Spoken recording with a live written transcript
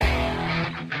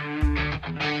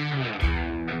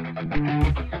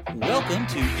Welcome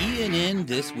to ENN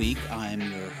This Week. I'm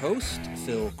your host,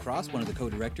 Phil Cross, one of the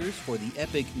co-directors for the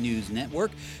Epic News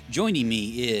Network. Joining me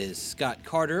is Scott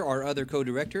Carter, our other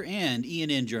co-director, and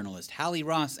ENN journalist Hallie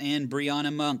Ross and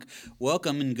Brianna Monk.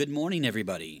 Welcome and good morning,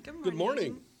 everybody. Good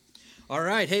morning. All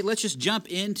right, hey, let's just jump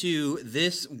into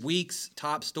this week's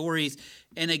top stories.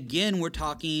 And again, we're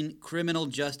talking criminal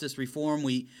justice reform.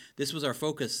 This was our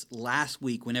focus last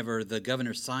week whenever the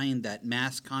governor signed that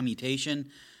mass commutation.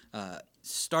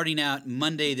 Starting out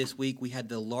Monday this week, we had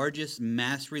the largest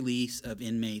mass release of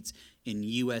inmates in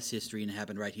U.S. history, and it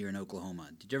happened right here in Oklahoma.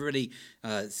 Did everybody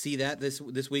see that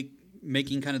this week,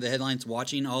 making kind of the headlines,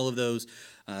 watching all of those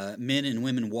men and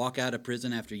women walk out of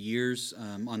prison after years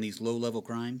on these low-level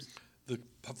crimes? The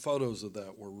photos of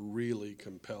that were really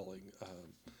compelling.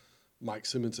 Mike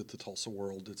Simmons at the Tulsa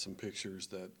World did some pictures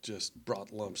that just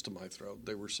brought lumps to my throat.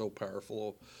 They were so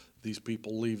powerful. These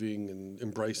people leaving and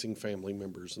embracing family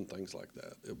members and things like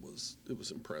that. It was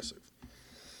impressive.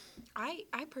 I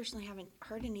personally haven't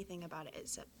heard anything about it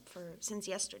except for since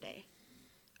yesterday.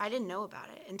 I didn't know about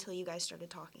it until you guys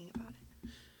started talking about it.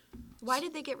 Why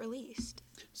did they get released?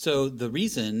 So the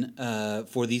reason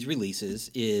for these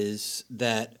releases is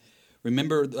that,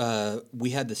 remember,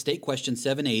 we had the state question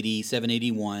 780,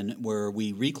 781, where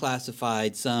we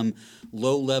reclassified some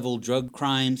low-level drug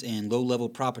crimes and low-level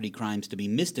property crimes to be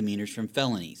misdemeanors from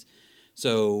felonies.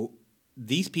 So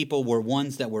these people were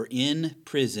ones that were in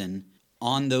prison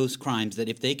on those crimes that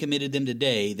if they committed them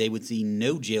today, they would see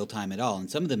no jail time at all. And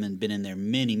some of them had been in there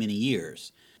many, many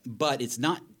years. But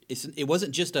it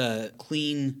wasn't just a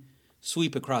clean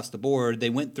sweep across the board. They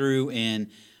went through and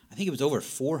I think it was over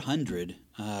 400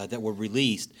 that were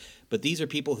released. But these are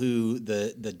people who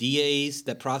the DAs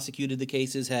that prosecuted the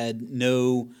cases had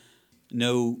no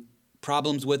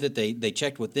problems with it. They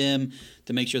checked with them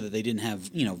to make sure that they didn't have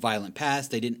violent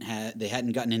past. They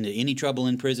hadn't gotten into any trouble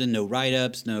in prison. No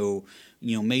write-ups. No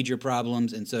major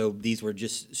problems. And so these were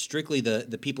just strictly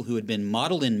the people who had been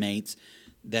model inmates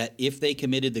that if they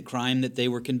committed the crime that they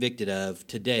were convicted of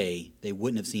today, they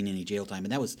wouldn't have seen any jail time.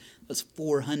 And that was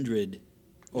 400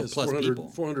 or yes, plus 400, people.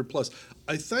 400 plus.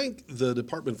 I think the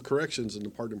Department of Corrections and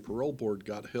Department of Parole Board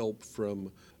got help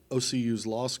from OCU's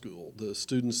law school. The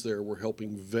students there were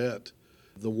helping vet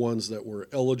the ones that were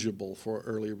eligible for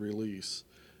early release.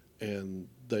 And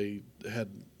they had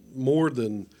more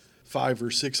than 500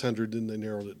 or 600, and they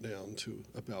narrowed it down to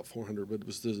about 400. But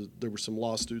there were some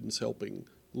law students helping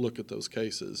look at those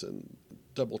cases and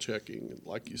double checking, and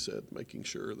like you said, making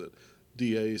sure that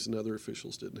DAs and other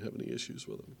officials didn't have any issues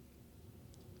with them.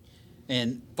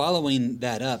 And following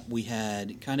that up, we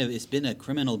had it's been a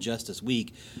criminal justice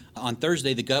week. On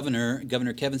Thursday, the Governor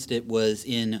Kevin Stitt, was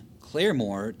in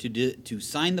Claremore to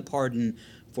sign the pardon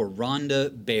for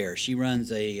Rhonda Bear. She runs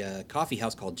a coffee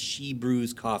house called She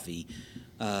Brews Coffee.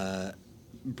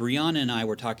 Brianna and I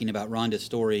were talking about Rhonda's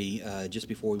story just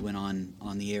before we went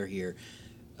on the air here.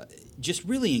 Just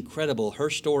really incredible, her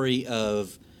story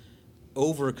of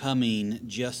overcoming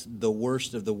just the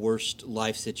worst of the worst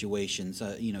life situations.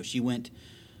 She went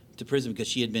to prison because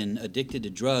she had been addicted to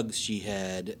drugs. She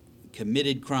had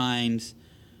committed crimes,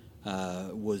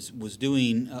 was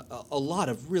doing a lot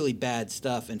of really bad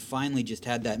stuff, and finally just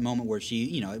had that moment where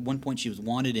she, at one point she was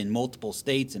wanted in multiple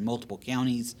states and multiple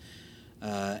counties,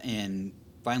 and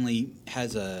finally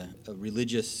has a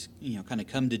religious, kind of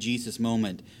come to Jesus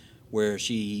moment where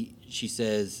she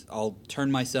says, I'll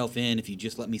turn myself in if you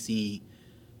just let me see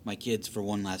my kids for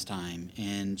one last time.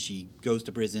 And she goes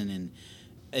to prison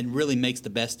and really makes the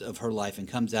best of her life and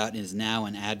comes out and is now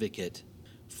an advocate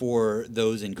for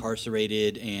those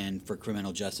incarcerated and for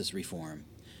criminal justice reform.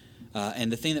 And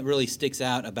the thing that really sticks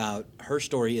out about her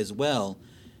story as well,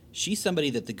 she's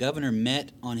somebody that the governor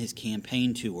met on his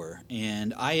campaign tour.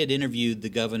 And I had interviewed the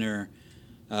governor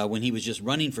when he was just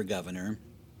running for governor.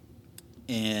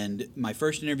 And my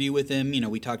first interview with him,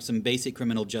 we talked some basic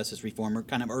criminal justice reform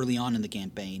kind of early on in the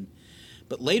campaign.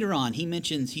 But later on,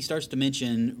 he starts to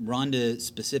mention Rhonda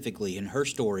specifically and her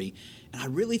story. And I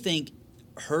really think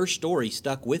her story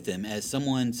stuck with him as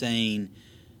someone saying,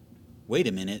 wait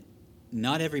a minute,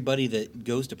 not everybody that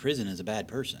goes to prison is a bad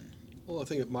person. Well, I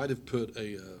think it might have put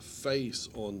a face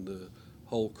on the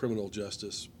whole criminal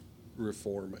justice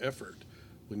reform effort.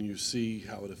 When you see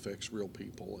how it affects real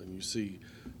people and you see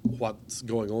what's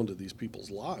going on to these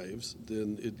people's lives,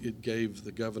 then it gave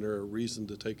the governor a reason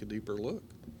to take a deeper look.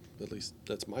 At least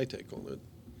that's my take on it.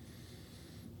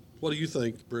 What do you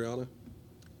think, Brianna?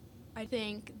 I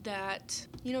think that,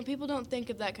 people don't think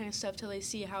of that kind of stuff till they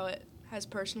see how it has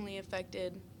personally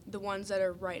affected the ones that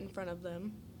are right in front of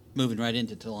them. Moving right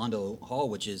into Toledo Hall,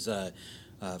 which is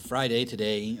Friday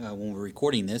today, when we're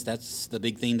recording this. That's the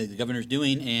big thing that the governor's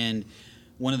doing. And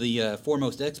one of the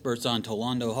foremost experts on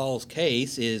Tolando Hall's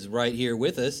case is right here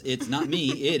with us. It's not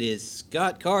me. It is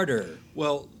Scott Carter.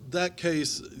 Well, that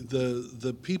case,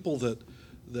 the people that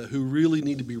who really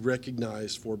need to be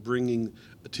recognized for bringing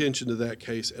attention to that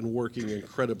case and working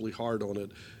incredibly hard on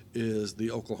it is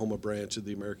the Oklahoma branch of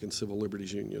the American Civil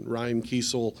Liberties Union. Ryan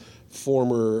Kiesel,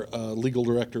 former legal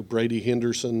director Brady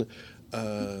Henderson,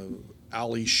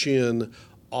 Ali Shin,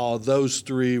 those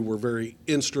three were very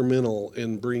instrumental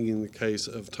in bringing the case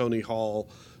of Toni Hall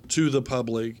to the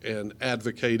public and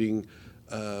advocating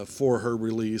for her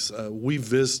release. We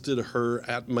visited her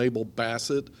at Mabel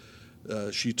Bassett.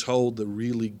 She told the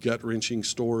really gut-wrenching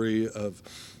story of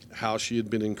how she had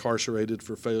been incarcerated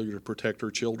for failure to protect her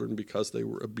children because they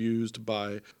were abused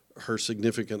by her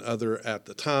significant other at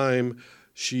the time.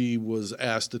 She was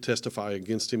asked to testify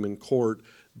against him in court,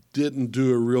 didn't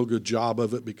do a real good job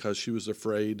of it because she was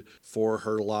afraid for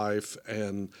her life,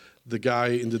 and the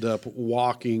guy ended up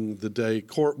walking the day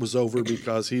court was over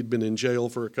because he'd been in jail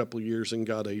for a couple of years and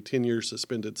got a 10-year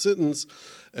suspended sentence.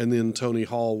 And then Toni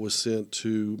Hall was sent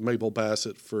to Mabel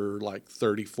Bassett for like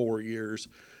 34 years.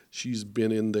 She's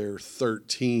been in there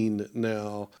 13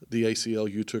 now. The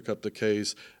ACLU took up the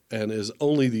case, and as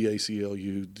only the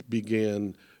ACLU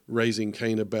began raising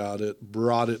Cain about it,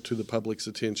 brought it to the public's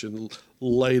attention,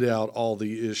 laid out all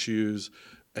the issues,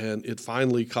 and it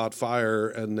finally caught fire,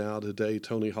 and now today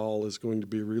Toni Hall is going to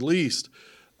be released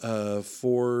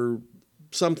for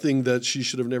something that she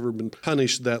should have never been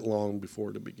punished that long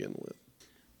before to begin with.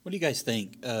 What do you guys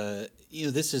think?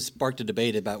 This has sparked a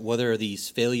debate about whether these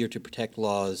failure to protect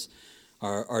laws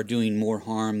are doing more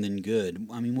harm than good.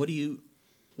 I mean, what do you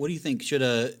think?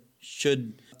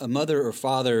 Should a mother or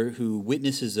father who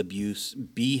witnesses abuse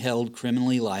be held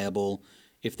criminally liable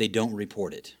if they don't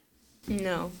report it?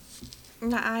 No.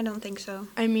 No, I don't think so.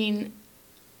 I mean,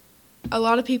 a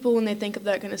lot of people, when they think of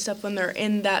that kind of stuff, when they're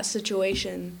in that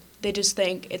situation, they just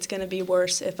think it's going to be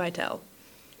worse if I tell.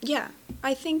 Yeah,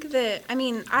 I think that,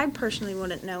 I personally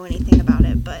wouldn't know anything about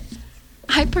it, but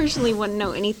I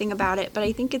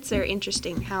think it's very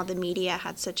interesting how the media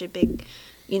had such a big,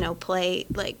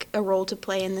 a role to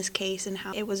play in this case, and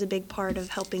how it was a big part of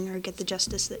helping her get the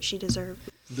justice that she deserved.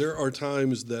 There are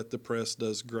times that the press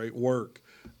does great work,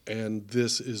 and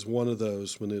this is one of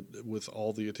those with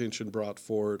all the attention brought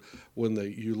forward, when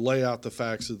you lay out the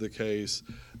facts of the case.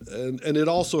 And it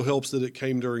also helps that it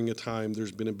came during a time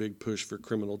there's been a big push for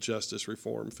criminal justice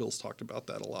reform. Phil's talked about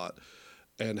that a lot,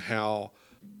 and how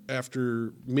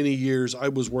after many years, I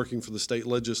was working for the state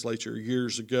legislature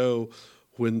years ago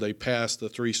when they passed the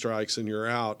 3 strikes and you're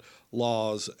out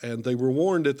laws, and they were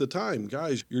warned at the time,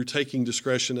 guys, you're taking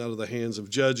discretion out of the hands of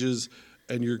judges,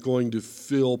 and you're going to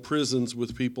fill prisons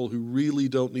with people who really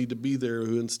don't need to be there,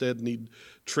 who instead need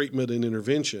treatment and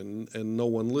intervention. And no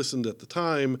one listened at the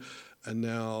time. And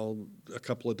now, a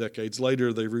couple of decades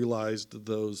later, they realized that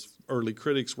those early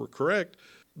critics were correct.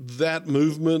 That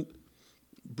movement,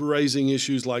 raising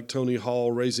issues like Toni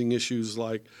Hall, raising issues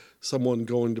like someone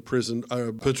going to prison,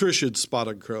 Patricia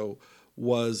Spotted Crow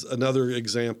was another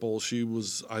example. She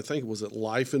was, I think, was it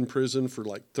life in prison for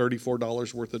like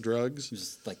 $34 worth of drugs? It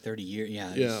was like 30 years,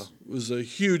 yeah. It was a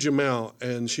huge amount,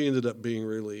 and she ended up being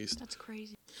released. That's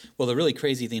crazy. Well, the really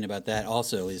crazy thing about that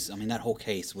also is, that whole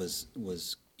case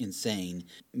was insane,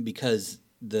 because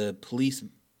the police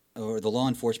or the law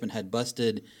enforcement had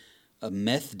busted a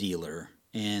meth dealer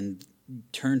and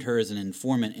turned her as an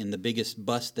informant, and the biggest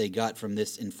bust they got from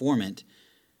this informant,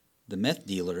 the meth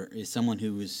dealer, is someone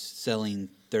who was selling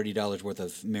 $30 worth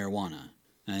of marijuana.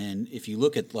 And if you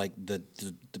look at like the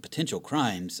potential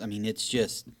crimes, it's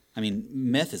just,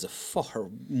 meth is a far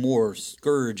more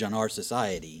scourge on our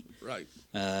society. Right.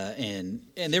 And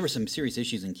there were some serious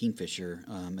issues in Kingfisher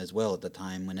as well at the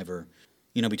time, whenever,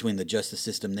 between the justice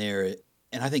system there.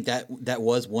 And I think that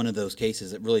was one of those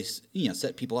cases that really,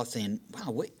 set people off saying,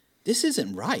 wow, wait, this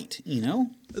isn't right,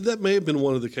 That may have been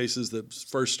one of the cases that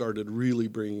first started really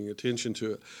bringing attention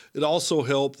to it. It also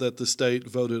helped that the state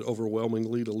voted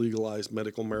overwhelmingly to legalize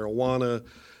medical marijuana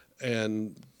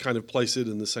and kind of place it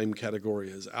in the same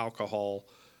category as alcohol.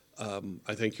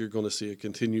 I think you're going to see a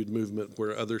continued movement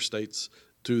where other states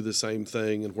do the same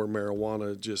thing, and where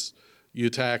marijuana just,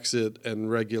 you tax it and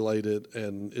regulate it,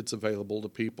 and it's available to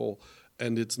people,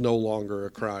 and it's no longer a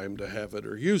crime to have it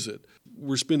or use it.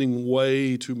 We're spending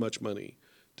way too much money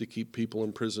to keep people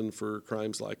in prison for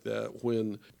crimes like that,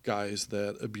 when guys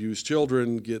that abuse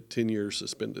children get 10-year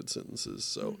suspended sentences.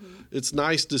 So It's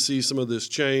nice to see some of this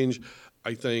change.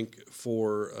 I think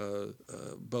for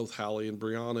both Hallie and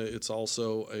Brianna, it's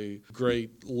also a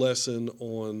great lesson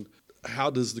on how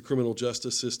does the criminal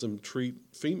justice system treat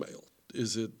female?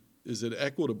 Is it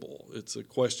equitable? It's a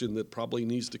question that probably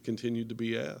needs to continue to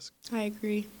be asked. I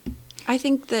agree. I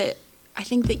think that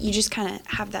you just kind of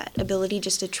have that ability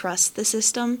just to trust the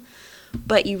system,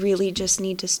 but you really just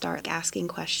need to start asking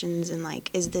questions and like,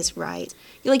 is this right?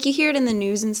 Like you hear it in the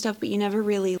news and stuff, but you never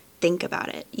really think about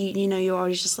it. You know, you're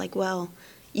always just like, well,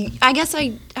 I guess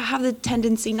I have the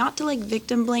tendency not to like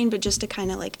victim blame, but just to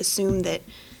kind of like assume that,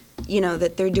 you know,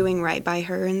 that they're doing right by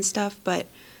her and stuff, but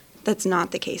that's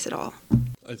not the case at all.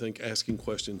 I think asking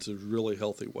questions is a really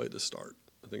healthy way to start.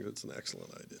 I think that's an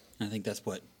excellent idea. I think that's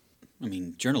what,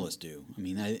 journalists do.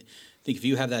 I think if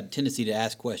you have that tendency to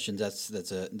ask questions,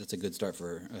 that's a good start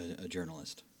for a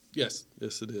journalist. Yes,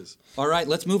 it is. All right,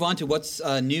 let's move on to what's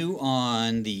new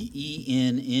on the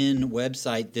ENN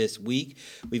website this week.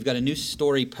 We've got a new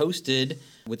story posted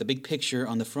with a big picture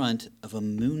on the front of a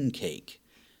mooncake.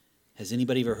 Has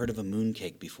anybody ever heard of a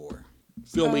mooncake before?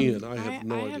 Fill me in. I have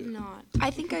no idea. I have not. I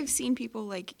think I've seen people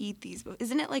like eat these.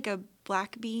 Isn't it like a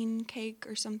black bean cake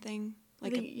or something?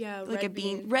 Like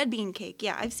red bean cake.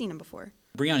 Yeah, I've seen them before.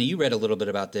 Brianna, you read a little bit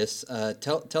about this.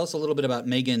 Tell us a little bit about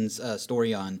Megan's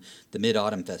story on the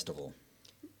Mid-Autumn Festival.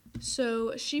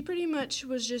 So she pretty much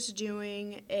was just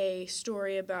doing a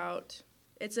story about,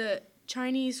 it's a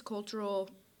Chinese cultural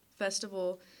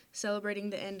festival celebrating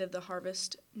the end of the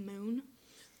harvest moon.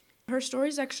 Her story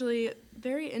is actually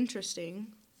very interesting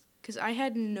because I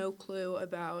had no clue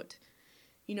about,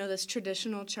 this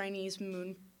traditional Chinese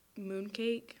moon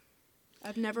cake.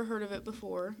 I've never heard of it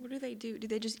before. What do they do? Do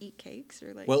they just eat cakes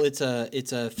or like? Well, it's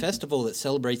a festival that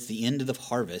celebrates the end of the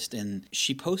harvest, and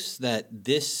she posts that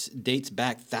this dates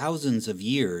back thousands of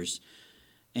years,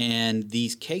 and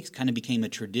these cakes kind of became a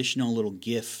traditional little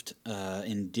gift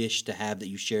and dish to have that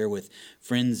you share with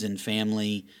friends and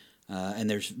family. And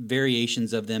there's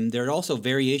variations of them. There are also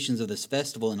variations of this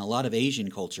festival in a lot of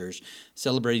Asian cultures,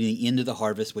 celebrating the end of the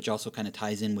harvest, which also kind of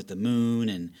ties in with the moon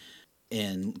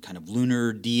and kind of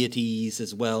lunar deities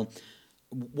as well.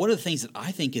 One of the things that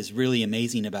I think is really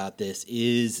amazing about this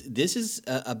is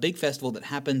a big festival that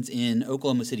happens in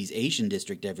Oklahoma City's Asian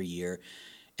district every year,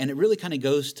 and it really kind of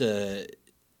goes to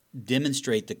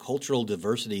demonstrate the cultural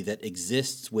diversity that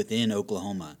exists within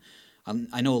Oklahoma.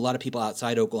 I know a lot of people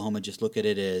outside Oklahoma just look at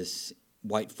it as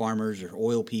white farmers or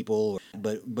oil people,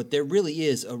 but there really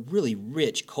is a really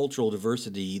rich cultural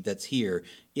diversity that's here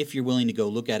if you're willing to go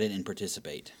look at it and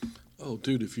participate. Oh,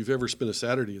 dude, if you've ever spent a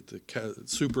Saturday at the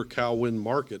Super Cowwind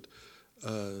Market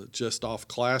just off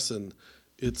Classen,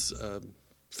 it's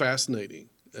fascinating.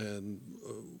 And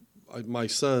my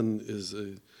son is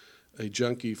a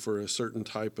junkie for a certain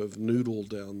type of noodle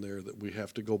down there that we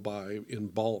have to go buy in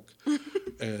bulk.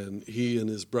 And he and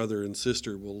his brother and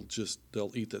sister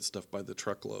they'll eat that stuff by the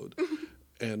truckload.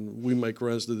 And we make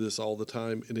runs to this all the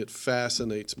time, and it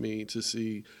fascinates me to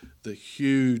see the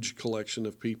huge collection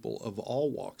of people of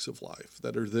all walks of life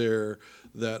that are there,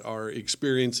 that are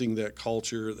experiencing that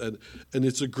culture. And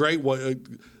it's a great way.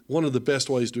 One of the best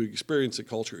ways to experience a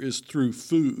culture is through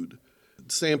food,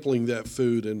 sampling that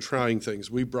food and trying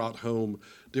things. We brought home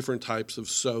different types of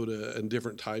soda and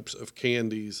different types of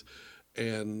candies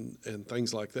and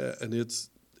things like that. And it's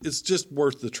just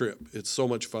worth the trip. It's so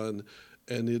much fun.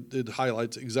 And it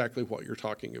highlights exactly what you're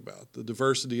talking about, the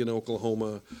diversity in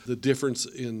Oklahoma, the difference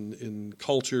in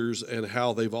cultures and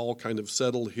how they've all kind of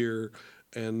settled here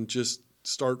and just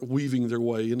start weaving their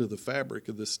way into the fabric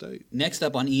of this state. Next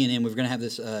up on ENN, we're going to have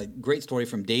this great story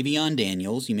from Davion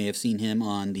Daniels. You may have seen him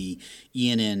on the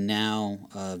ENN Now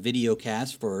video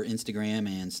cast for Instagram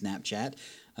and Snapchat.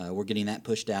 We're getting that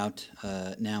pushed out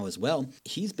now as well.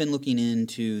 He's been looking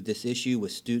into this issue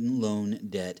with student loan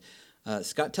debt.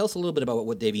 Scott, tell us a little bit about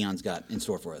what Davion's got in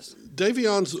store for us.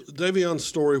 Davion's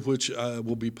story, which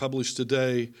will be published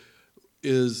today,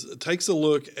 takes a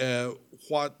look at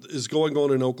what is going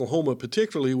on in Oklahoma,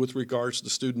 particularly with regards to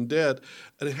student debt,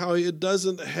 and how it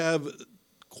doesn't have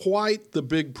quite the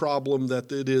big problem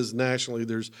that it is nationally.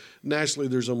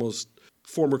 There's almost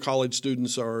former college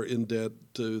students are in debt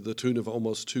to the tune of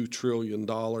almost $2 trillion,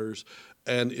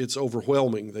 and it's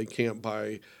overwhelming. They can't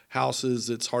buy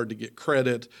houses. It's hard to get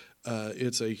credit.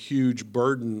 It's a huge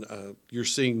burden. You're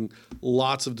seeing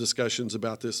lots of discussions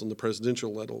about this on the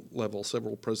presidential level.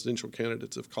 Several presidential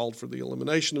candidates have called for the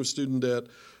elimination of student debt,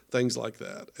 things like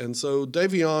that. And so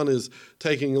Davion is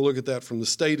taking a look at that from the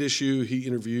state issue. He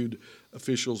interviewed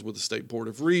officials with the State Board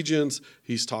of Regents.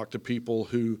 He's talked to people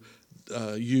who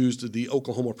used the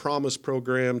Oklahoma Promise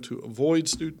program to avoid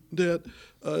student debt.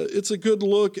 It's a good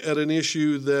look at an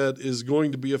issue that is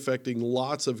going to be affecting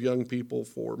lots of young people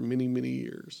for many, many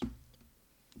years.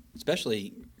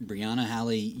 especially Brianna,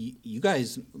 Hallie, you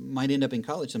guys might end up in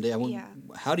college someday. Yeah.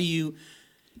 How do you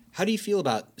feel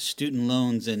about student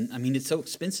loans? And I mean, it's so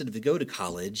expensive to go to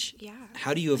college. Yeah.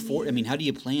 How do you afford? I mean, how do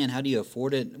you plan? How do you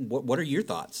afford it? What are your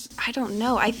thoughts? I don't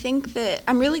know. I think that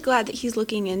I'm really glad that he's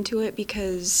looking into it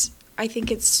because I think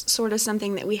it's sort of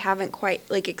something that we haven't quite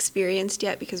like experienced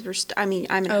yet because I'm in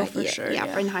sure,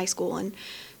 in high school, and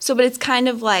so but it's kind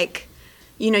of like,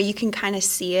 you can kind of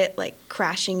see it like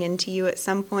crashing into you at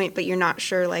some point, but you're not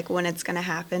sure like when it's going to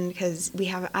happen because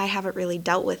I haven't really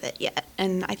dealt with it yet,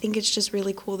 and I think it's just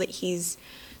really cool that he's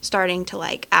starting to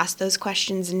like ask those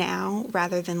questions now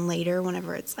rather than later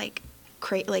whenever it's like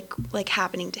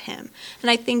happening to him.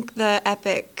 And I think the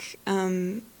Epic,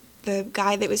 the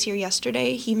guy that was here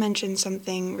yesterday, he mentioned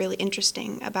something really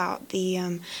interesting about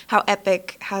the how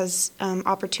Epic has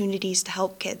opportunities to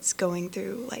help kids going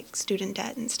through like student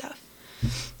debt and stuff.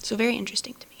 So very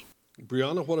interesting to me.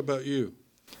 Brianna, what about you?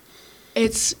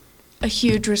 It's a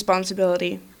huge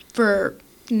responsibility for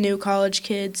new college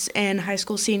kids and high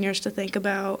school seniors to think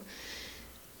about.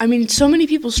 I mean, so many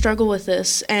people struggle with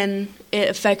this, and it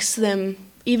affects them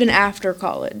even after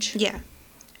college. Yeah.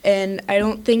 And I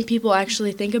don't think people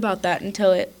actually think about that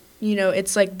until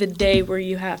it's like the day where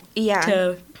you have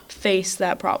to face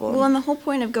that problem. Well, and the whole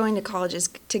point of going to college is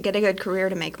to get a good career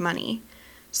to make money.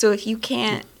 So if you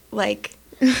can't, like...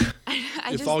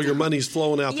 if all your money's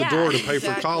flowing out the door to pay for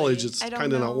exactly. college, it's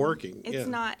kind of not working. It's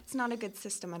not a good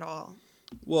system at all.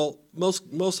 Well,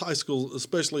 most high school,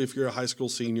 especially if you're a high school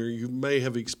senior, you may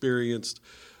have experienced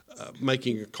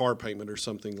making a car payment or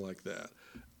something like that.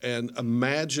 And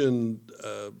imagine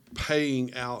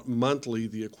paying out monthly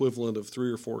the equivalent of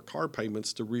 3 or 4 car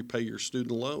payments to repay your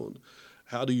student loan.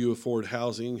 How do you afford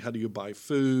housing? How do you buy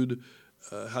food?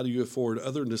 How do you afford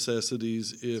other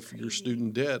necessities if your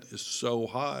student debt is so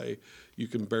high you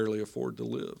can barely afford to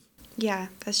live? Yeah,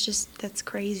 that's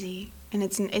crazy. And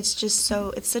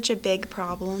it's such a big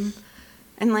problem.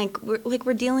 And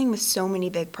we're dealing with so many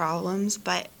big problems,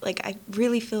 but like I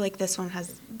really feel like this one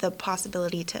has the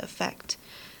possibility to affect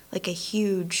like a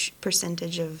huge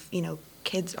percentage of,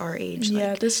 kids our age.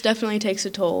 Yeah, this definitely takes a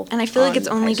toll. And I feel like it's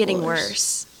on only high getting schoolers.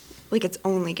 worse. Like it's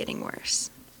only getting worse.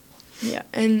 Yeah,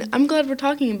 and I'm glad we're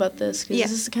talking about this because Yeah.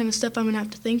 this is the kind of stuff I'm going to have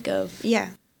to think of.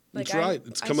 Yeah. That's right.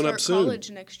 It's coming I up start soon.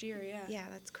 college next year, yeah. Yeah,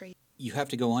 that's crazy. You have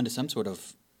to go on to some sort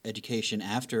of education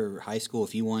after high school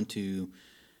if you want to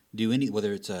do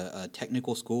whether it's a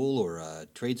technical school or a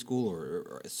trade school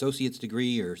or associate's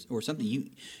degree or something.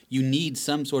 You need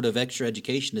some sort of extra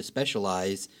education to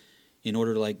specialize in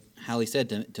order, like Hallie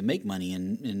said, to make money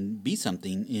and be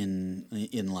something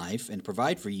in life and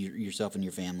provide for yourself and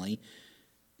your family.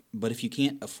 But if you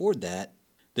can't afford that,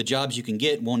 the jobs you can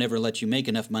get won't ever let you make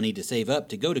enough money to save up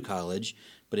to go to college.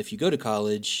 But if you go to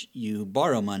college, you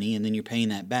borrow money and then you're paying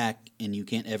that back and you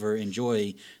can't ever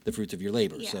enjoy the fruits of your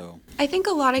labor. Yeah. So I think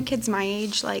a lot of kids my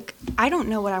age, like, I don't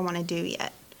know what I want to do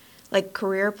yet. Like,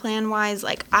 career plan-wise,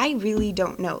 like, I really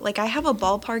don't know. Like, I have a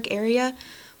ballpark area,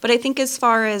 but I think as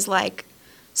far as, like,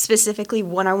 specifically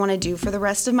what I want to do for the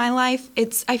rest of my life,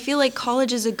 I feel like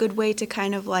college is a good way to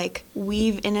kind of, like,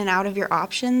 weave in and out of your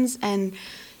options and,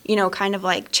 kind of,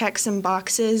 like, check some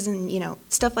boxes and,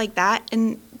 stuff like that.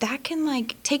 And that can,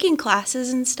 like, taking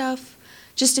classes and stuff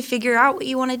just to figure out what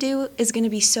you want to do is going to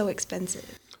be so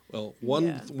expensive. Well,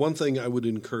 one thing I would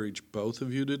encourage both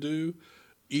of you to do,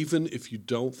 even if you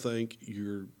don't think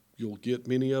you'll get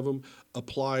many of them,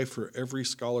 apply for every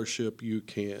scholarship you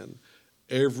can.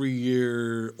 Every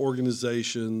year,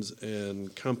 organizations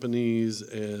and companies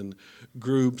and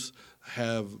groups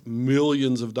have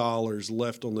millions of dollars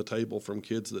left on the table from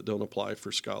kids that don't apply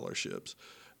for scholarships.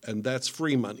 And that's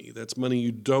free money. That's money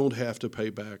you don't have to pay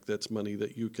back. That's money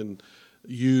that you can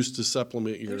use to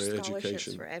supplement your There's education.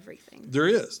 scholarships for everything. There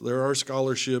is. There are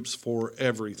scholarships for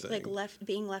everything. Like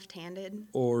being left-handed.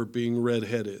 Or being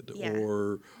redheaded. Yeah.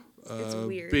 Or It's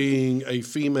weird. being a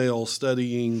female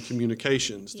studying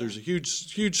communications. Yeah. There's a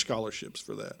huge scholarships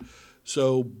for that.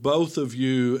 So both of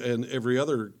you and every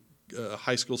other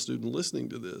high school student listening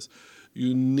to this,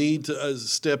 you need to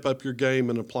step up your game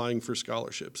in applying for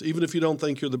scholarships. Even if you don't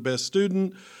think you're the best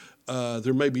student,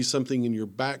 there may be something in your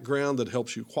background that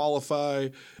helps you qualify.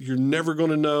 You're never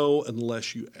going to know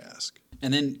unless you ask.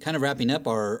 And then kind of wrapping up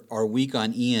our week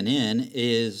on ENN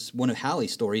is one of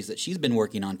Hallie's stories that she's been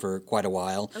working on for quite a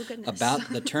while. Oh, goodness. About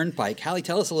the Turnpike. Hallie,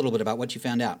 tell us a little bit about what you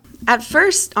found out. At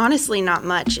first, honestly, not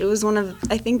much. It was one of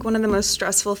the most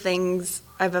stressful things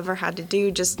I've ever had to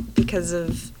do just because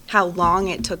of how long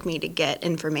it took me to get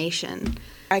information.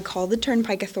 I called the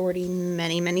Turnpike Authority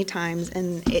many, many times,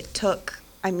 and it took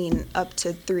up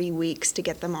to 3 weeks to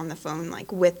get them on the phone,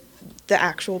 like with the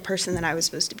actual person that I was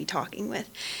supposed to be talking with.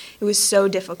 It was so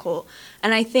difficult.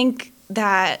 And I think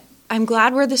that I'm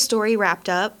glad where the story wrapped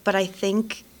up, but I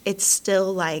think it's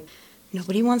still like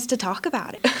nobody wants to talk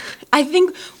about it. I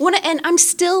think and I'm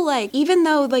still like, even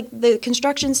though like the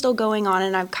construction's still going on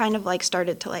and I've kind of like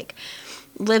started to like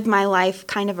live my life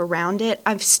kind of around it,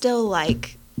 I've still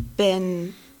like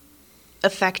been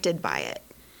affected by it.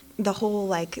 The whole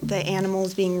like the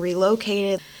animals being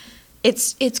relocated.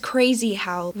 It's crazy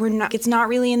how it's not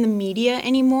really in the media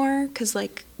anymore, because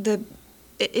like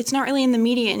it's not really in the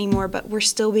media anymore, but we're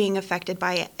still being affected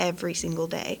by it every single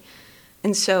day.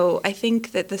 And so I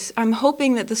think that I'm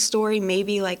hoping that the story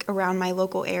maybe like around my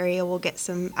local area will get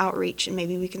some outreach and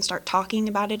maybe we can start talking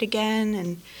about it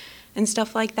again and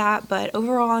stuff like that. But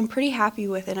overall, I'm pretty happy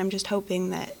with it. I'm just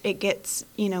hoping that it gets,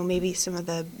 maybe some of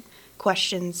the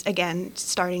questions again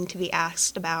starting to be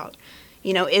asked about,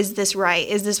 is this right?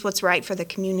 Is this what's right for the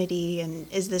community? And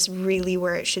is this really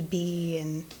where it should be?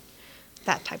 And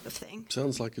that type of thing.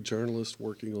 Sounds like a journalist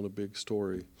working on a big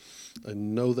story. I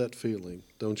know that feeling,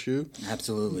 don't you?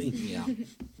 Absolutely, yeah.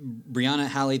 Brianna,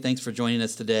 Hallie, thanks for joining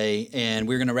us today, and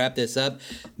we're going to wrap this up.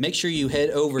 Make sure you head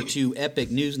over to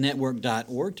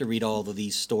epicnewsnetwork.org to read all of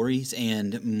these stories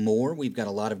and more. We've got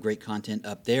a lot of great content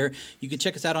up there. You can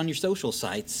check us out on your social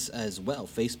sites as well,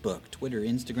 Facebook, Twitter,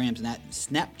 Instagram,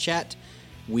 Snapchat.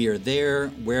 We are there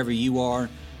wherever you are.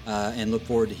 And look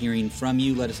forward to hearing from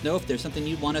you. Let us know if there's something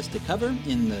you want us to cover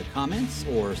in the comments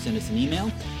or send us an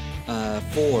email.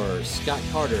 For Scott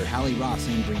Carter, Hallie Ross,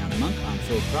 and Brianna Monk, I'm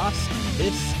Phil Cross, and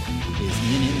this is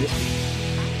ENN This Week.